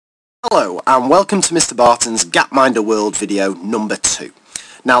Hello and welcome to Mr. Barton's Gapminder World video number 2.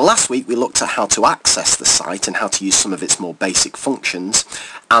 Now last week we looked at how to access the site and how to use some of its more basic functions,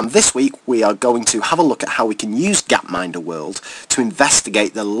 and this week we are going to have a look at how we can use Gapminder World to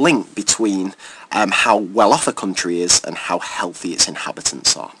investigate the link between how well off a country is and how healthy its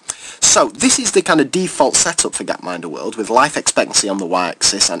inhabitants are. So this is the kind of default setup for Gapminder World, with life expectancy on the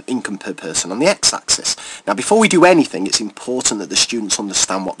y-axis and income per person on the x-axis. Now before we do anything, it's important that the students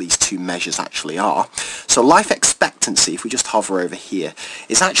understand what these two measures actually are. So life expectancy, if we just hover over here,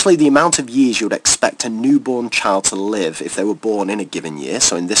 is actually the amount of years you would expect a newborn child to live if they were born in a given year,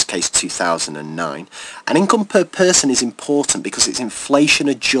 so in this case 2009. And income per person is important because it's inflation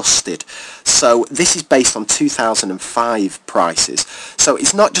adjusted. So this is based on 2005 prices. So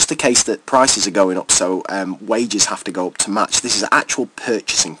it's not just a case that prices are going up, so wages have to go up to match. This is actual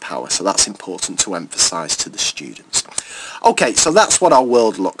purchasing power, so that's important to emphasize to the students. Okay, so that's what our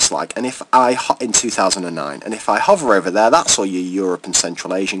world looks like, and if I in 2009, and if I hover over there, that's all your Europe and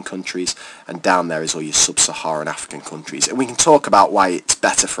Central Asian countries, and down there is all your sub-Saharan African countries, and we can talk about why it's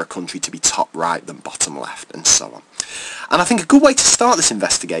better for a country to be top right than bottom left, and so on. And I think a good way to start this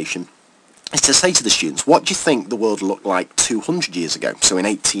investigation is to say to the students, what do you think the world looked like 200 years ago, so in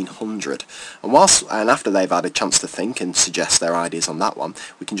 1800? And after they've had a chance to think and suggest their ideas on that one,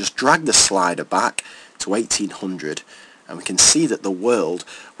 we can just drag the slider back to 1800, and we can see that the world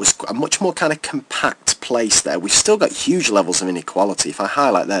was a much more kind of compact place there. We've still got huge levels of inequality. If I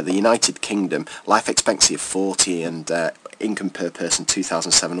highlight there, the United Kingdom, life expectancy of 40 and income per person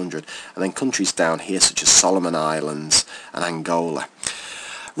 2,700, and then countries down here such as Solomon Islands and Angola.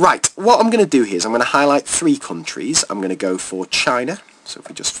 Right, what I'm going to do here is I'm going to highlight 3 countries. I'm going to go for China, so if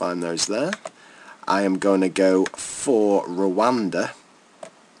we just find those there. I am going to go for Rwanda,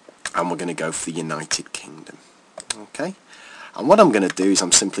 and we're going to go for the United Kingdom. Okay, and what I'm going to do is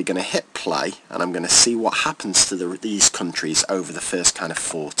I'm simply going to hit play, and I'm going to see what happens to these countries over the first kind of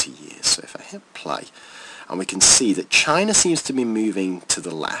 40 years. So if I hit play, and we can see that China seems to be moving to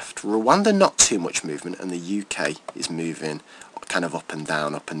the left, Rwanda not too much movement, and the UK is moving kind of up and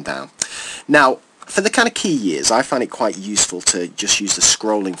down, up and down. Now, for the kind of key years, I find it quite useful to just use the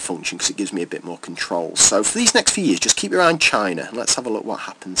scrolling function because it gives me a bit more control. So for these next few years, just keep your eye on China, and let's have a look what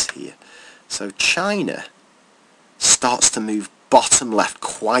happens here. So China starts to move bottom left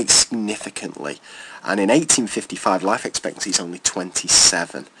quite significantly, and in 1855 life expectancy is only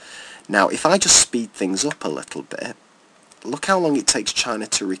 27. Now if I just speed things up a little bit, look how long it takes China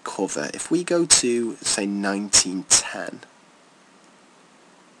to recover. If we go to say 1910,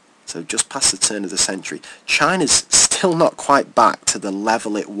 so just past the turn of the century, China's still not quite back to the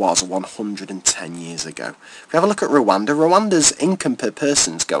level it was 110 years ago. If we have a look at Rwanda, Rwanda's income per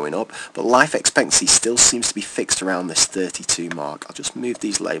person's going up, but life expectancy still seems to be fixed around this 32 mark. I'll just move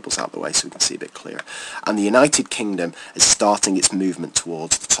these labels out of the way so we can see a bit clearer. And the United Kingdom is starting its movement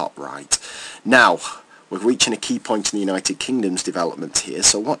towards the top right. Now, we're reaching a key point in the United Kingdom's development here,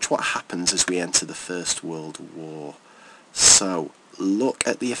 so watch what happens as we enter the First World War. So look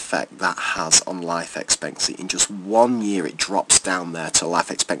at the effect that has on life expectancy. In just 1 year it drops down there to a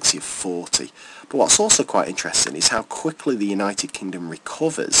life expectancy of 40. But what's also quite interesting is how quickly the United Kingdom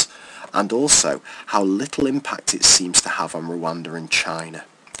recovers, and also how little impact it seems to have on Rwanda and China.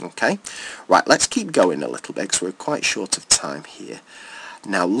 Okay, right, let's keep going a little bit because we're quite short of time here.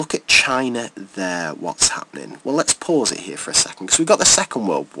 Now look at China there, what's happening. Well, let's pause it here for a second because we've got the Second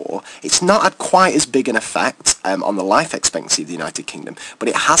World War. It's not had quite as big an effect on the life expectancy of the United Kingdom, but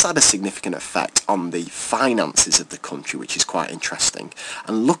it has had a significant effect on the finances of the country, which is quite interesting.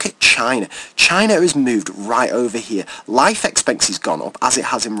 And look at China. China has moved right over here. Life expectancy's gone up, as it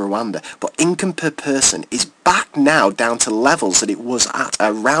has in Rwanda, but income per person is back now down to levels that it was at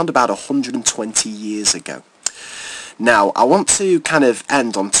around about 120 years ago. Now, I want to kind of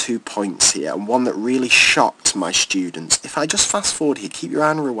end on 2 points here, and one that really shocked my students. If I just fast forward here, keep your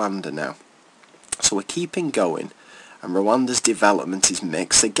eye on Rwanda now. So we're keeping going, and Rwanda's development is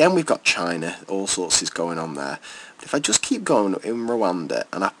mixed. Again, we've got China, all sorts is going on there. But if I just keep going in Rwanda,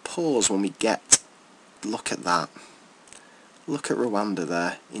 and I pause when we get, look at that. Look at Rwanda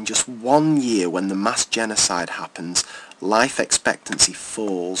there. In just 1 year, when the mass genocide happens, life expectancy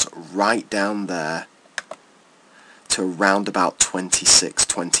falls right down there to around about 26,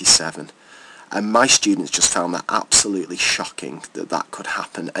 27. And my students just found that absolutely shocking that that could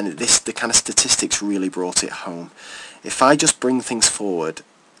happen, and the kind of statistics really brought it home. If I just bring things forward,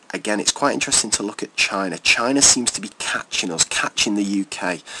 again, it's quite interesting to look at China. China seems to be catching us, catching the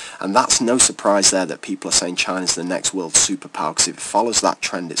UK, and that's no surprise there that people are saying China's the next world superpower, because if it follows that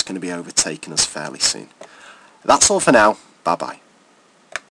trend, it's going to be overtaking us fairly soon. That's all for now. Bye bye.